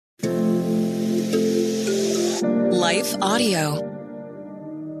Life Audio.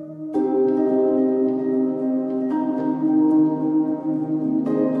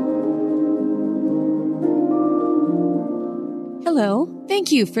 Hello,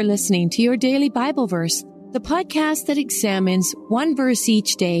 thank you for listening to your Daily Bible Verse, the podcast that examines one verse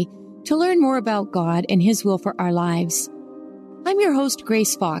each day to learn more about God and His will for our lives. I'm your host,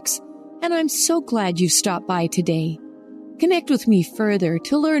 Grace Fox, and I'm so glad you stopped by today. Connect with me further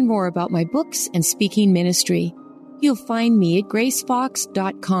to learn more about my books and speaking ministry. You'll find me at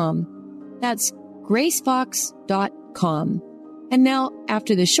gracefox.com. That's gracefox.com. And now,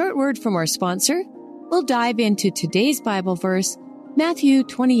 after the short word from our sponsor, we'll dive into today's Bible verse, Matthew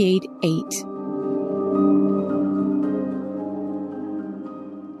 28:8.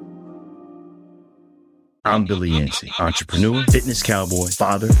 I'm Billy Yancey, entrepreneur, fitness cowboy,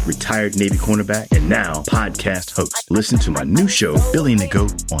 father, retired Navy cornerback, and now podcast host. Listen to my new show, Billy and the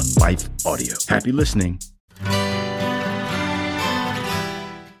Goat, on Life Audio. Happy listening.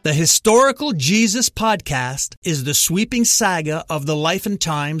 The Historical Jesus Podcast is the sweeping saga of the life and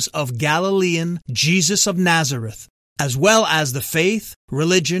times of Galilean Jesus of Nazareth, as well as the faith,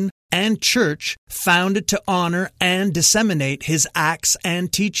 religion, and church founded to honor and disseminate his acts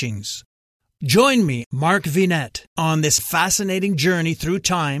and teachings. Join me, Mark Vinette, on this fascinating journey through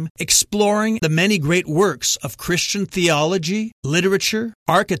time, exploring the many great works of Christian theology, literature,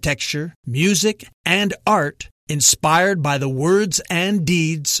 architecture, music, and art inspired by the words and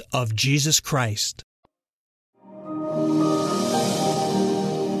deeds of Jesus Christ.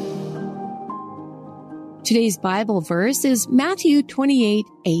 Today's Bible verse is Matthew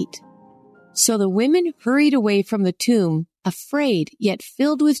 28:8. So the women hurried away from the tomb, afraid yet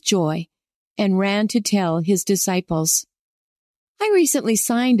filled with joy, and ran to tell his disciples. I recently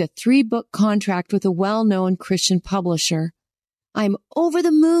signed a 3-book contract with a well-known Christian publisher. I'm over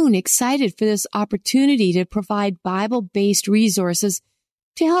the moon excited for this opportunity to provide Bible-based resources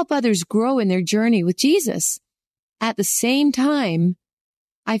to help others grow in their journey with Jesus. At the same time,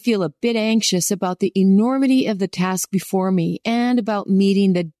 I feel a bit anxious about the enormity of the task before me and about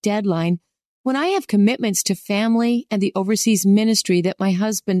meeting the deadline when I have commitments to family and the overseas ministry that my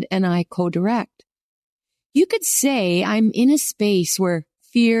husband and I co-direct. You could say I'm in a space where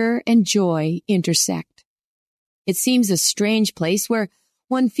fear and joy intersect. It seems a strange place where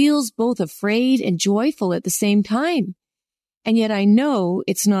one feels both afraid and joyful at the same time. And yet I know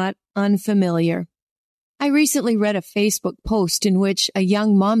it's not unfamiliar. I recently read a Facebook post in which a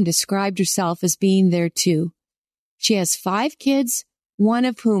young mom described herself as being there too. She has 5 kids, one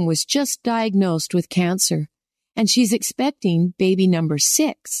of whom was just diagnosed with cancer, and she's expecting baby number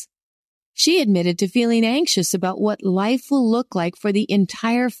 6. She admitted to feeling anxious about what life will look like for the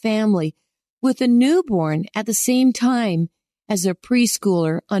entire family with a newborn at the same time as a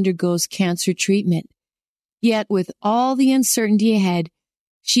preschooler undergoes cancer treatment. Yet with all the uncertainty ahead,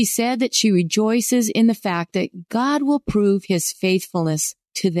 she said that she rejoices in the fact that God will prove his faithfulness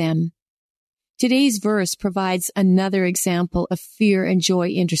to them. Today's verse provides another example of fear and joy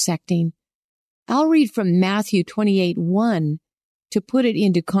intersecting. I'll read from Matthew 28:1 to put it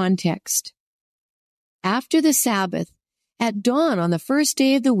into context. After the Sabbath, at dawn on the first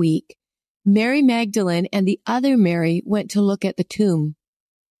day of the week, Mary Magdalene and the other Mary went to look at the tomb.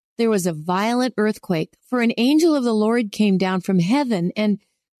 There was a violent earthquake, for an angel of the Lord came down from heaven and,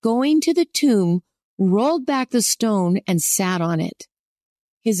 going to the tomb, rolled back the stone and sat on it.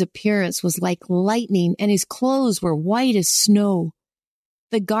 His appearance was like lightning, and his clothes were white as snow.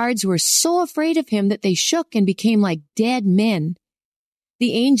 The guards were so afraid of him that they shook and became like dead men.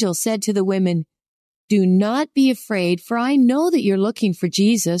 The angel said to the women, "Do not be afraid, for I know that you're looking for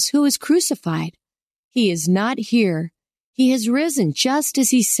Jesus, who was crucified. He is not here. He has risen just as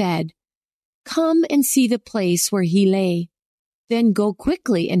he said. Come and see the place where he lay. Then go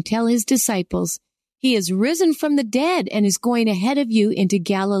quickly and tell his disciples, he is risen from the dead and is going ahead of you into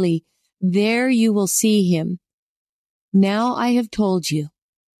Galilee. There you will see him. Now I have told you."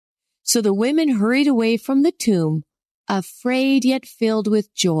 So the women hurried away from the tomb, afraid yet filled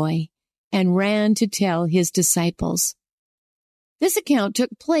with joy, and ran to tell his disciples. This account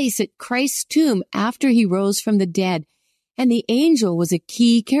took place at Christ's tomb after he rose from the dead, and the angel was a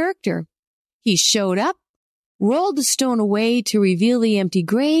key character. He showed up, rolled the stone away to reveal the empty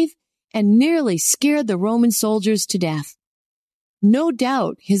grave, and nearly scared the Roman soldiers to death. No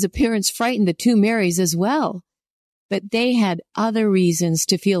doubt his appearance frightened the 2 Marys as well, but they had other reasons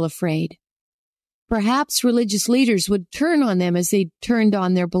to feel afraid. Perhaps religious leaders would turn on them as they turned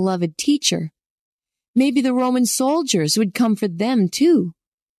on their beloved teacher. Maybe the Roman soldiers would come for them too.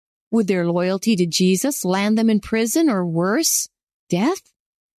 Would their loyalty to Jesus land them in prison or worse, death?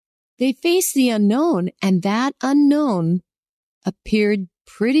 They faced the unknown, and that unknown appeared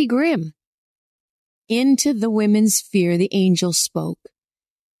pretty grim. Into the women's fear, the angel spoke.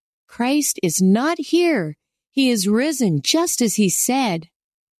 Christ is not here. He is risen, just as he said.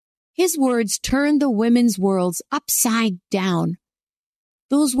 His words turned the women's worlds upside down.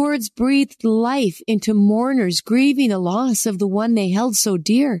 Those words breathed life into mourners grieving the loss of the one they held so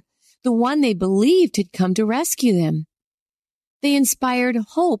dear, the one they believed had come to rescue them. They inspired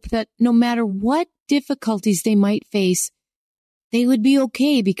hope that no matter what difficulties they might face, they would be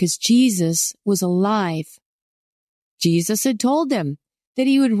okay because Jesus was alive. Jesus had told them that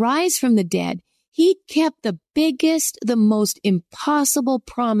he would rise from the dead. He kept the biggest, the most impossible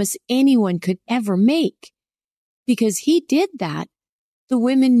promise anyone could ever make. Because he did that, the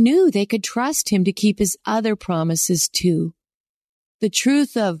women knew they could trust him to keep his other promises too. The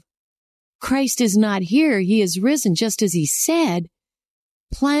truth of Christ is not here, he is risen just as he said,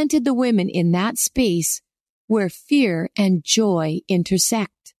 planted the women in that space where fear and joy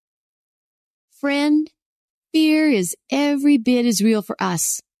intersect. Friend, fear is every bit as real for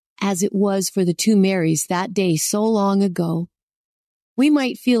us as it was for the two Marys that day so long ago. We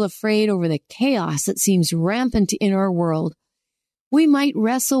might feel afraid over the chaos that seems rampant in our world. We might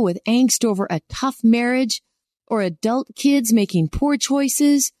wrestle with angst over a tough marriage, or adult kids making poor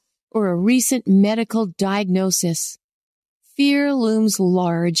choices, or a recent medical diagnosis. Fear looms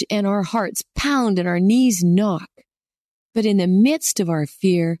large and our hearts pound and our knees knock. But in the midst of our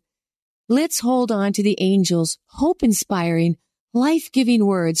fear, let's hold on to the angel's hope-inspiring, life-giving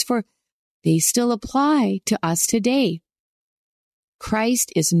words, for they still apply to us today.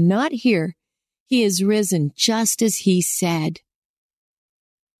 Christ is not here. He is risen just as he said.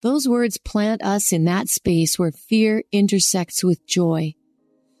 Those words plant us in that space where fear intersects with joy,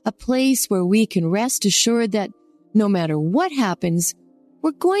 a place where we can rest assured that no matter what happens,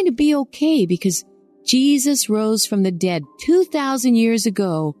 we're going to be okay because Jesus rose from the dead 2,000 years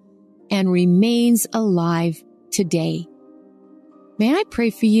ago and remains alive today. May I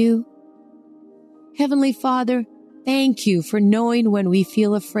pray for you? Heavenly Father, thank you for knowing when we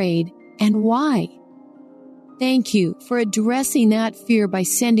feel afraid and why. Thank you for addressing that fear by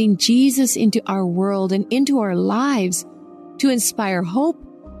sending Jesus into our world and into our lives to inspire hope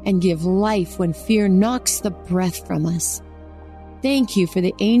and give life when fear knocks the breath from us. Thank you for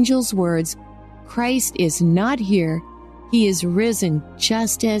the angel's words, Christ is not here, he is risen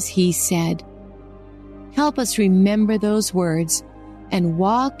just as he said. Help us remember those words and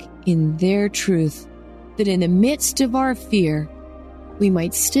walk in their truth, that in the midst of our fear, we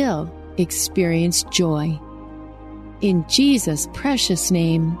might still experience joy. In Jesus' precious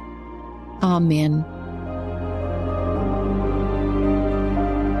name, Amen.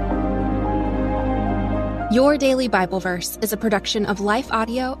 Your Daily Bible Verse is a production of Life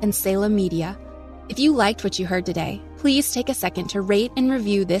Audio and Salem Media. If you liked what you heard today, please take a second to rate and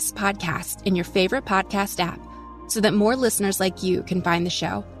review this podcast in your favorite podcast app so that more listeners like you can find the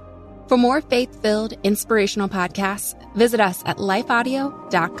show. For more faith-filled, inspirational podcasts, visit us at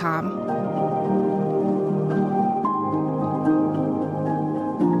lifeaudio.com.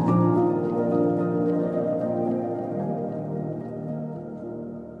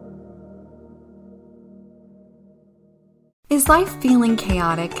 Is life feeling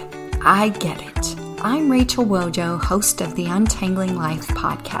chaotic? I get it. I'm Rachel Wojo, host of the Untangling Life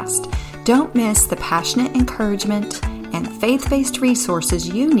podcast. Don't miss the passionate encouragement and faith-based resources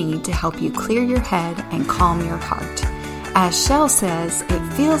you need to help you clear your head and calm your heart. As Shell says,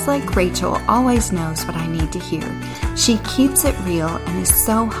 it feels like Rachel always knows what I need to hear. She keeps it real and is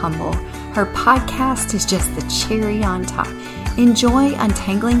so humble. Her podcast is just the cherry on top. Enjoy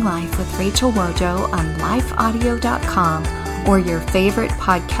Untangling Life with Rachel Wojo on lifeaudio.com or your favorite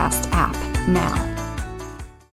podcast app now.